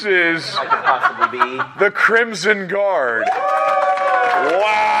 Versus the Crimson Guard.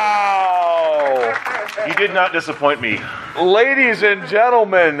 Wow. You did not disappoint me. Ladies and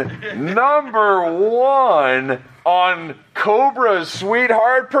gentlemen, number one on Cobra's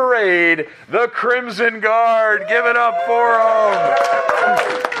Sweetheart Parade, the Crimson Guard. Give it up for them.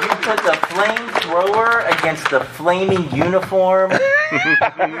 You put the flamethrower against the flaming uniform.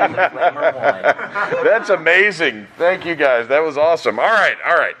 That's amazing. Thank you, guys. That was awesome. All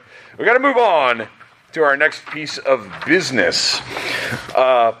right. We got to move on to our next piece of business.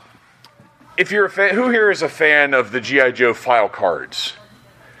 If you're a fan, who here is a fan of the G.I. Joe file cards?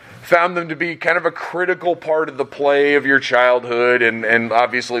 Found them to be kind of a critical part of the play of your childhood, and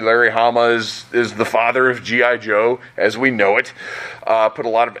obviously Larry Hama is the father of G.I. Joe, as we know it. Put a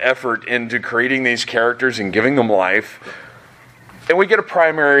lot of effort into creating these characters and giving them life. And we get a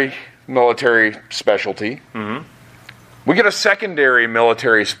primary military specialty. Mm-hmm. We get a secondary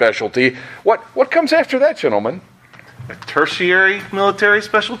military specialty. What comes after that, gentlemen? A tertiary military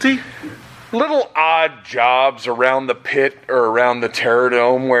specialty? Little odd jobs around the pit or around the Terror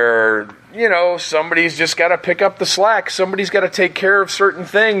Dome where, somebody's just got to pick up the slack. Somebody's got to take care of certain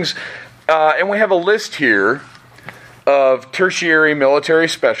things. And we have a list here of tertiary military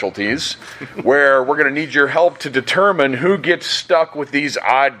specialties where we're going to need your help to determine who gets stuck with these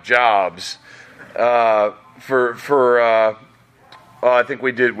odd jobs. I think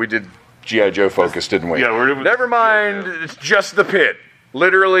we did G.I. Joe focused, didn't we? Yeah, never mind. It's just the pit.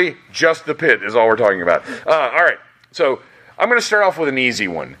 Literally, just the pit is all we're talking about. All right. So I'm going to start off with an easy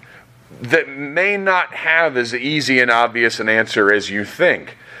one that may not have as easy and obvious an answer as you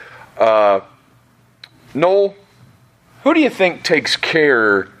think. Noel, who do you think takes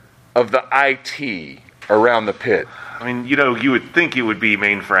care of the IT around the pit? I mean, you would think it would be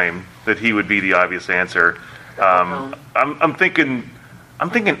Mainframe, that he would be the obvious answer. I'm thinking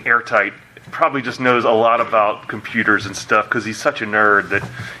Airtight probably just knows a lot about computers and stuff because he's such a nerd that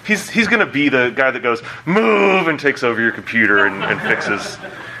he's going to be the guy that goes, move, and takes over your computer and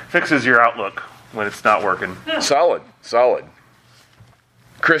fixes your Outlook when it's not working. Solid.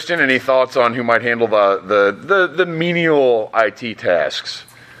 Christian, any thoughts on who might handle the menial IT tasks?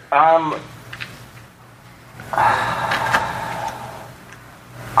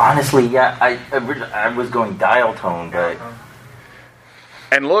 Honestly, yeah, I was going dial tone, but...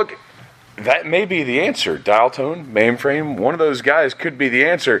 And look, that may be the answer. Dial tone, Mainframe, one of those guys could be the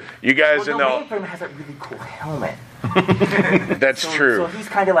answer. You guys Mainframe has a really cool helmet. That's true. So he's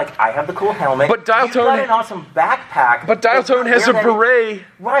kind of like, I have the cool helmet. But Dial You've Tone... got an awesome backpack. But Dial Tone has a beret.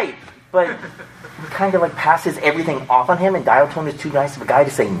 Right, but he kind of like passes everything off on him, and Dial Tone is too nice of a guy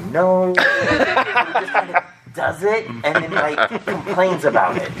to say no. He just kind of does it, and then like complains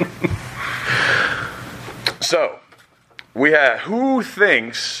about it. So, we have who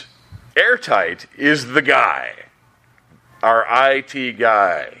thinks Airtight is the guy? Our IT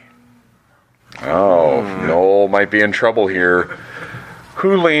guy. Oh, Noel might be in trouble here.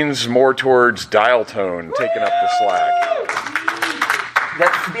 Who leans more towards Dial Tone taking up the slack?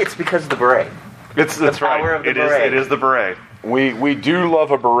 It's because of the beret. That's right. It is the beret. We do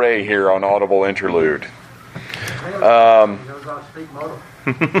love a beret here on Audible Interlude.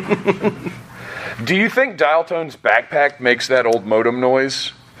 Do you think Dial Tone's backpack makes that old modem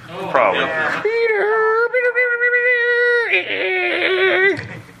noise? Probably.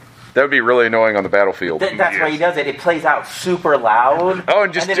 That would be really annoying on the battlefield. That's why he does it. It plays out super loud. Oh,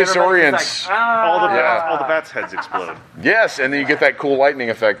 and just disorients. Like, all the bats' heads explode. Yes, and then you get that cool lightning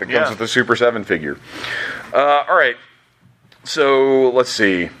effect that comes with the Super 7 figure. All right. So, let's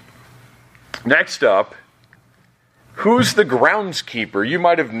see. Next up, who's the groundskeeper? You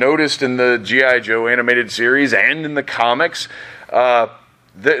might have noticed in the G.I. Joe animated series and in the comics,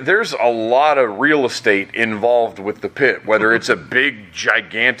 there's a lot of real estate involved with the pit, whether it's a big,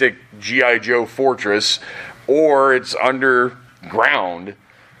 gigantic G.I. Joe fortress or it's underground.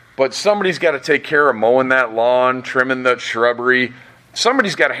 But somebody's got to take care of mowing that lawn, trimming that shrubbery.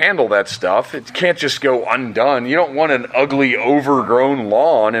 Somebody's got to handle that stuff. It can't just go undone. You don't want an ugly, overgrown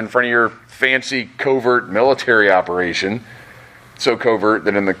lawn in front of your fancy, covert military operation. So covert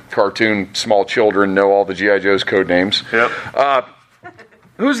that in the cartoon, small children know all the G.I. Joe's code names. Yep.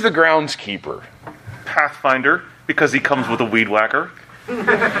 Who's the groundskeeper? Pathfinder, because he comes with a weed whacker.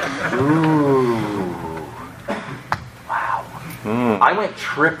 Ooh. Wow. I went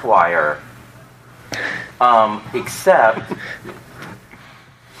Tripwire. Except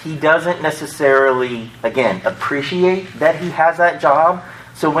he doesn't necessarily, again, appreciate that he has that job.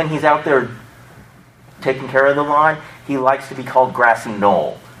 So when he's out there taking care of the lawn, he likes to be called Grassy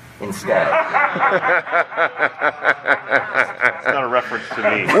Knoll instead. It's not a reference to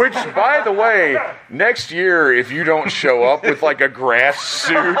me. Which, by the way, next year, if you don't show up with like a grass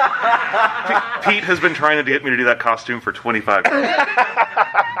suit... Pete has been trying to get me to do that costume for 25 years.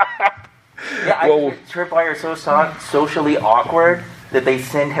 Yeah, I think Tripwire is so socially awkward that they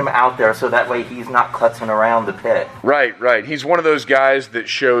send him out there so that way he's not klutzing around the pit. Right. He's one of those guys that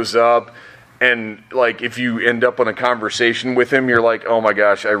shows up and, like, if you end up on a conversation with him, you're like, oh my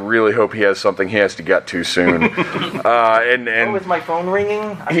gosh, I really hope he has something he has to get to soon. Is my phone ringing?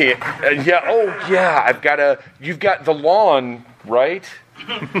 I've got you've got the lawn, right?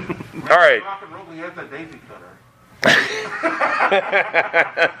 All right.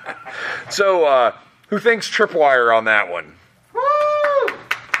 So, who thinks Tripwire on that one? Woo!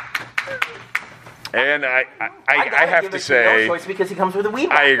 And I have to say, no choice because he comes with a weed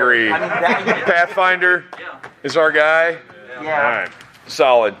whacker. I agree. Pathfinder is our guy. Yeah. All right.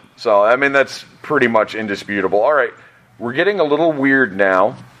 Solid. I mean, that's pretty much indisputable. All right, we're getting a little weird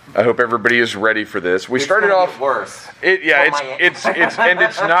now. I hope everybody is ready for this. We started off worse. It's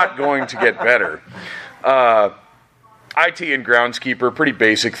not going to get better. IT and groundskeeper, pretty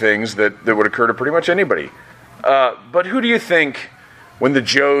basic things that would occur to pretty much anybody. But who do you think, when the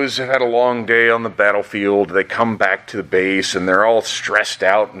Joes have had a long day on the battlefield, they come back to the base and they're all stressed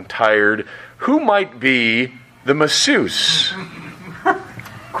out and tired, who might be the masseuse?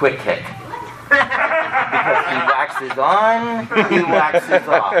 Quick Kick. Because he whacks waxes on, he waxes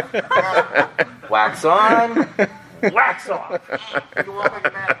off. Wax on, wax off.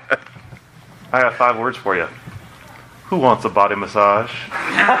 I have 5 words for you. Who wants a body massage?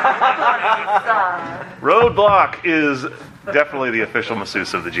 Roadblock is definitely the official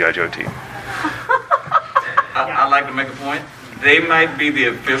masseuse of the G.I. Joe team. I'd like to make a point. They might be the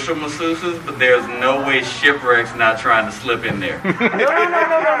official masseuses, but there's no way Shipwreck's not trying to slip in there. No.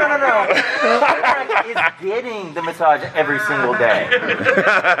 Shipwreck is getting the massage every single day.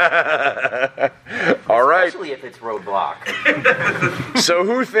 All right. Especially if it's Roadblock. So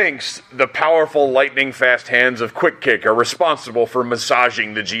who thinks the powerful lightning-fast hands of Quick Kick are responsible for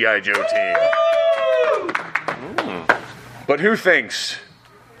massaging the G.I. Joe team? But who thinks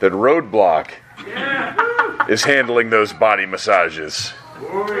that Roadblock is handling those body massages?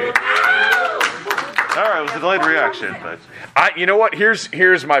 All right, it was a delayed reaction, but You know what?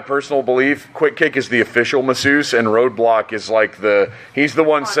 Here's my personal belief. Quick Kick is the official masseuse, and Roadblock is like he's the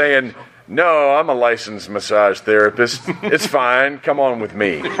one saying, "No, I'm a licensed massage therapist. It's fine. Come on with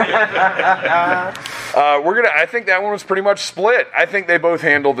me." I think that one was pretty much split. I think they both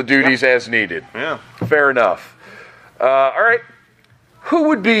handle the duties as needed. yeah. Fair enough. All right. Who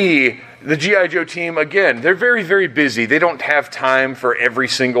would be the G.I. Joe team? Again, they're very, very busy. They don't have time for every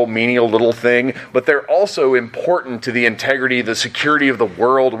single menial little thing, but they're also important to the integrity, the security of the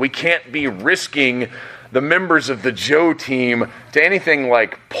world. We can't be risking the members of the Joe team to anything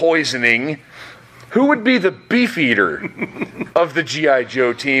like poisoning. Who would be the beef eater of the G.I.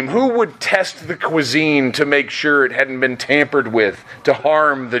 Joe team? Who would test the cuisine to make sure it hadn't been tampered with to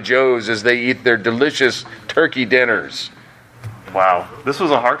harm the Joes as they eat their delicious turkey dinners? Wow, this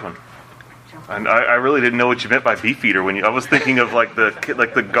was a hard one. And I really didn't know what you meant by beef eater. I was thinking of like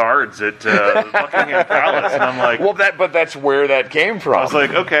the guards at Buckingham Palace, and I'm like, well, but that's where that came from. I was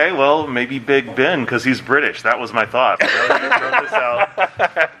like, okay, well, maybe Big Ben because he's British. That was my thought. But throw this out.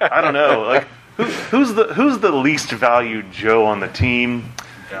 I don't know. Like, who's the least valued Joe on the team?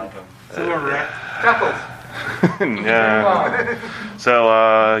 Chuckles. Yeah. So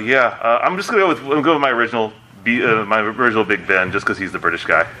I'm just gonna go with my original Big Ben just because he's the British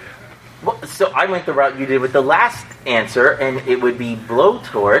guy. Well, so I went the route you did with the last answer, and it would be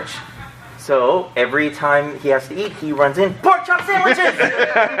blowtorch. So every time he has to eat, he runs in pork chop sandwiches. There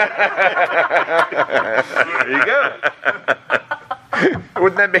you go.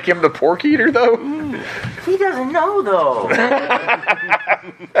 Wouldn't that make him the pork eater, though? He doesn't know, though.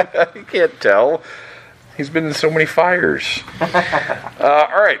 You can't tell. He's been in so many fires.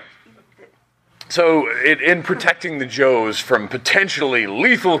 All right. So, in protecting the Joes from potentially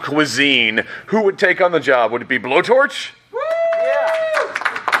lethal cuisine, who would take on the job? Would it be Blowtorch?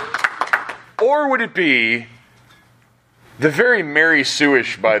 Yeah. Or would it be the very Mary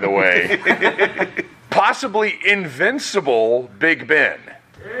Sue-ish, by the way, possibly invincible Big Ben?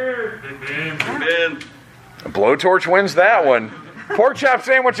 Ben. Blowtorch wins that one. Pork chop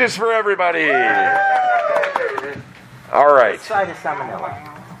sandwiches for everybody. All right. Side of salmonella.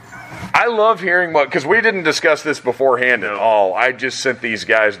 I love hearing because we didn't discuss this beforehand at all. I just sent these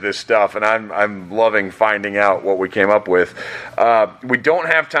guys this stuff, and I'm loving finding out what we came up with. We don't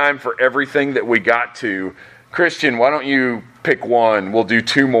have time for everything that we got to. Christian, why don't you pick one? We'll do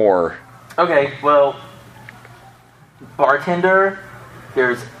 2 more. Okay, well, bartender,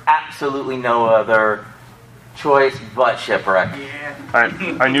 there's absolutely no other choice but Shipwreck.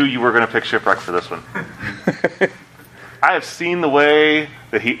 I knew you were going to pick Shipwreck for this one. I have seen the way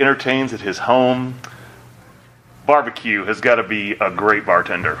that he entertains at his home. Barbecue has got to be a great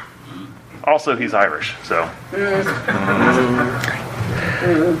bartender. Also, he's Irish, so.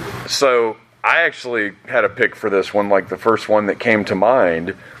 So, I actually had a pick for this one, like the first one that came to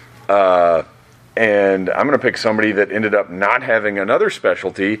mind. And I'm going to pick somebody that ended up not having another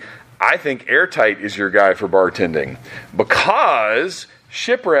specialty. I think Airtight is your guy for bartending. Because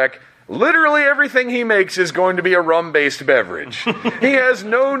Shipwreck, literally everything he makes is going to be a rum-based beverage. He has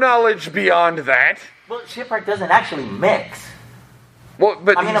no knowledge beyond that. Well, Shipwreck doesn't actually mix. Well,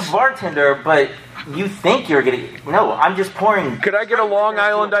 but I mean, a bartender, but you think you're getting... No, I'm just pouring... Could I get a Long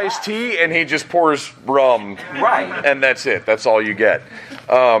Island iced tea? And he just pours rum. Right. And that's it. That's all you get.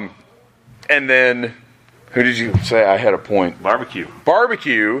 And then, who did you say I had a point? Barbecue.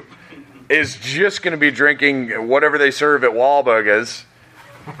 Barbecue is just going to be drinking whatever they serve at Wahlburgers.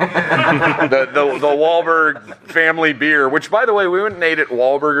 the Wahlberg family beer, which, by the way, we went and ate at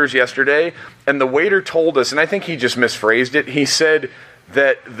Wahlburgers yesterday, and the waiter told us, and I think he just misphrased it, he said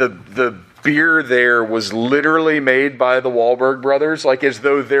that the beer there was literally made by the Wahlberg brothers, like as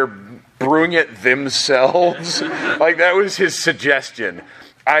though they're brewing it themselves. Like that was his suggestion.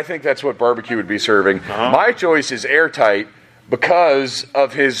 I think that's what barbecue would be serving. My choice is Airtight because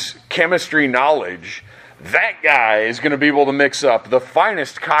of his chemistry knowledge. That guy is going to be able to mix up the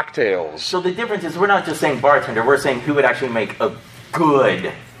finest cocktails. So the difference is we're not just saying bartender, we're saying who would actually make a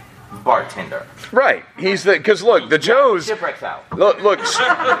good bartender. Right. He's the, because look, the Joes. Shipwrecks out. Look,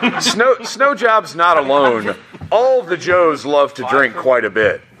 Snow Job's not alone. All of the Joes love to drink quite a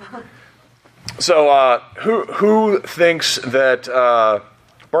bit. So, who thinks that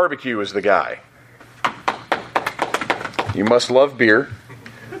barbecue is the guy? You must love beer.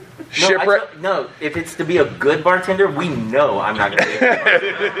 No, if it's to be a good bartender, we know I'm not going to be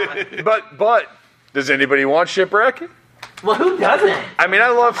able to. But does anybody want Shipwreck? Well, who doesn't? I mean, I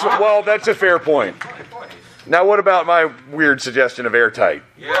love. Well, that's a fair point. Now, what about my weird suggestion of Airtight?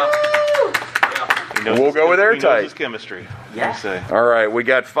 Yeah. We'll go with Airtight. His chemistry. Yeah. All right, we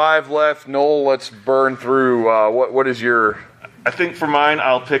got 5 left. Noel, let's burn through. What is your? I think for mine,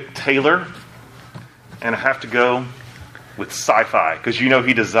 I'll pick Taylor, and I have to go with sci-fi because you know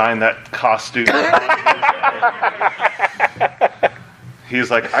he designed that costume.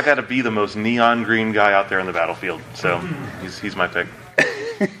 He's like, I got to be the most neon green guy out there in the battlefield. So he's my pick.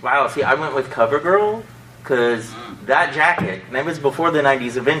 Wow. See, I went with CoverGirl because that jacket. And that was before the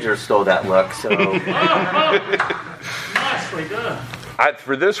 '90s Avengers stole that look. So Nicely done.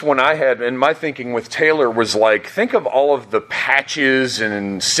 For this one, I had, and my thinking with Taylor was like, think of all of the patches and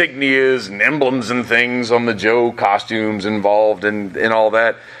insignias and emblems and things on the Joe costumes involved and all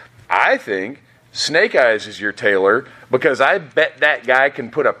that. I think Snake Eyes is your Taylor because I bet that guy can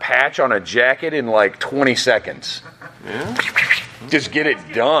put a patch on a jacket in like 20 seconds. Yeah. Just get it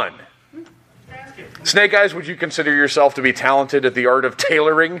done. Snake Eyes, would you consider yourself to be talented at the art of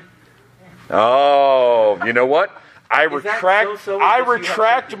tailoring? Oh, you know what? I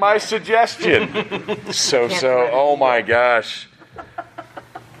retract my suggestion. So. Oh my gosh.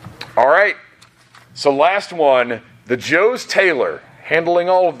 All right. So last one, the Joe's Tailor, handling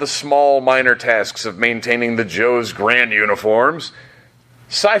all of the small minor tasks of maintaining the Joe's grand uniforms.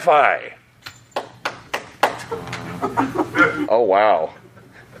 Sci-fi. Oh wow.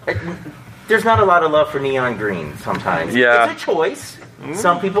 there's not a lot of love for neon green sometimes. Yeah. It's a choice.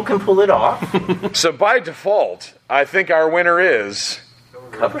 Some people can pull it off. So by default, I think our winner is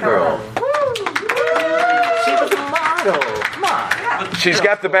CoverGirl. She was a model. Come on. She's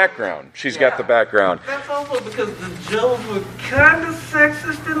got the background. She's got the background. That's also because the Joes were kind of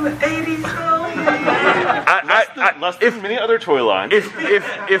sexist in the 80s, though. Less than many other toy lines.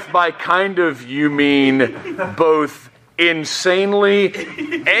 If by kind of you mean both insanely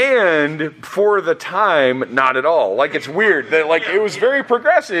and for the time not at all. Like, it's weird that like it was very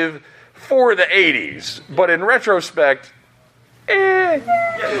progressive for the 80s, but in retrospect,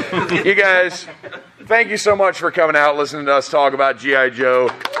 You guys, thank you so much for coming out, listening to us talk about G.I. Joe.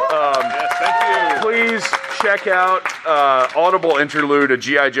 Thank you. Please check out Audible Interlude, a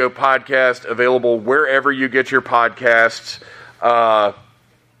G.I. Joe podcast, available wherever you get your podcasts.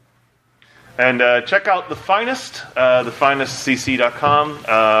 And check out The Finest,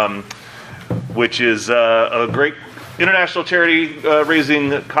 thefinestcc.com, which is a great international charity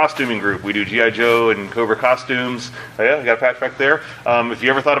raising costuming group. We do G.I. Joe and Cobra costumes. Yeah, we got a patch back there. If you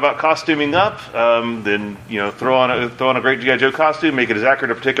ever thought about costuming up, then throw on a great G.I. Joe costume, make it as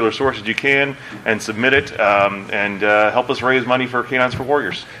accurate a particular source as you can, and submit it, and help us raise money for Canines for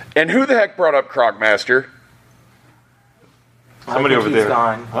Warriors. And who the heck brought up Crocmaster? Somebody over there.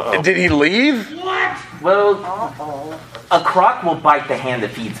 Gone. Uh-oh. Did he leave? What? Well, a croc will bite the hand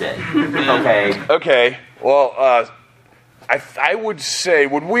that feeds it. Okay. Okay. Well, I would say,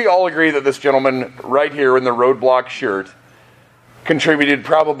 would we all agree that this gentleman right here in the Roadblock shirt contributed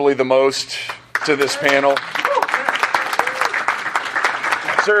probably the most to this panel?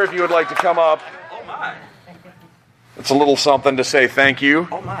 Sir, if you would like to come up. Oh, my. It's a little something to say thank you.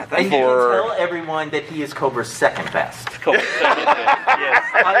 Oh, my. And Thank you you. can tell everyone that he is Cobra's second best. Yes,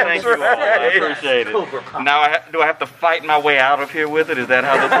 thank you all. I appreciate it. Now, do I have to fight my way out of here with it? Is that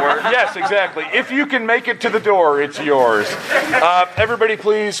how this works? Yes, exactly. If you can make it to the door, it's yours. Everybody,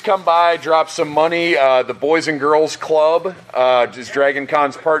 please come by, drop some money. The Boys and Girls Club is Dragon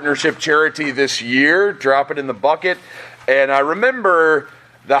Con's partnership charity this year. Drop it in the bucket. And remember,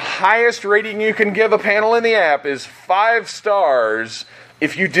 the highest rating you can give a panel in the app is 5 stars.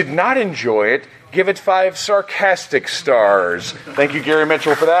 If you did not enjoy it, give it 5 sarcastic stars. Thank you, Gary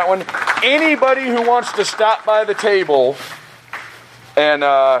Mitchell, for that one. Anybody who wants to stop by the table and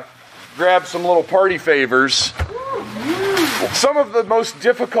grab some little party favors, some of the most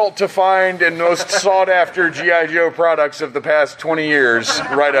difficult to find and most sought after G.I. Joe products of the past 20 years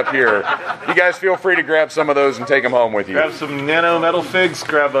right up here. You guys feel free to grab some of those and take them home with you. Grab some nano metal figs,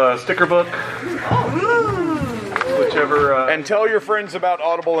 grab a sticker book. Whichever. And tell your friends about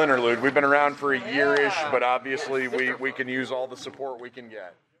Audible Interlude. We've been around for a year-ish, but obviously we can use all the support we can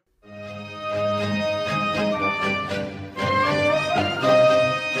get.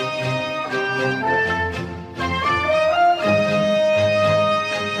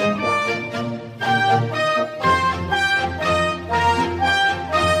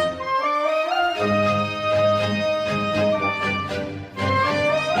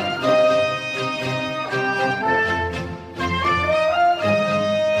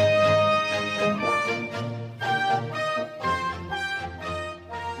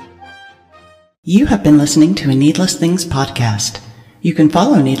 You have been listening to a Needless Things podcast. You can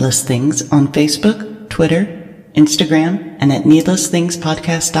follow Needless Things on Facebook, Twitter, Instagram, and at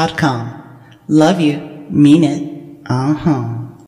needlessthingspodcast.com. Love you. Mean it. Uh-huh.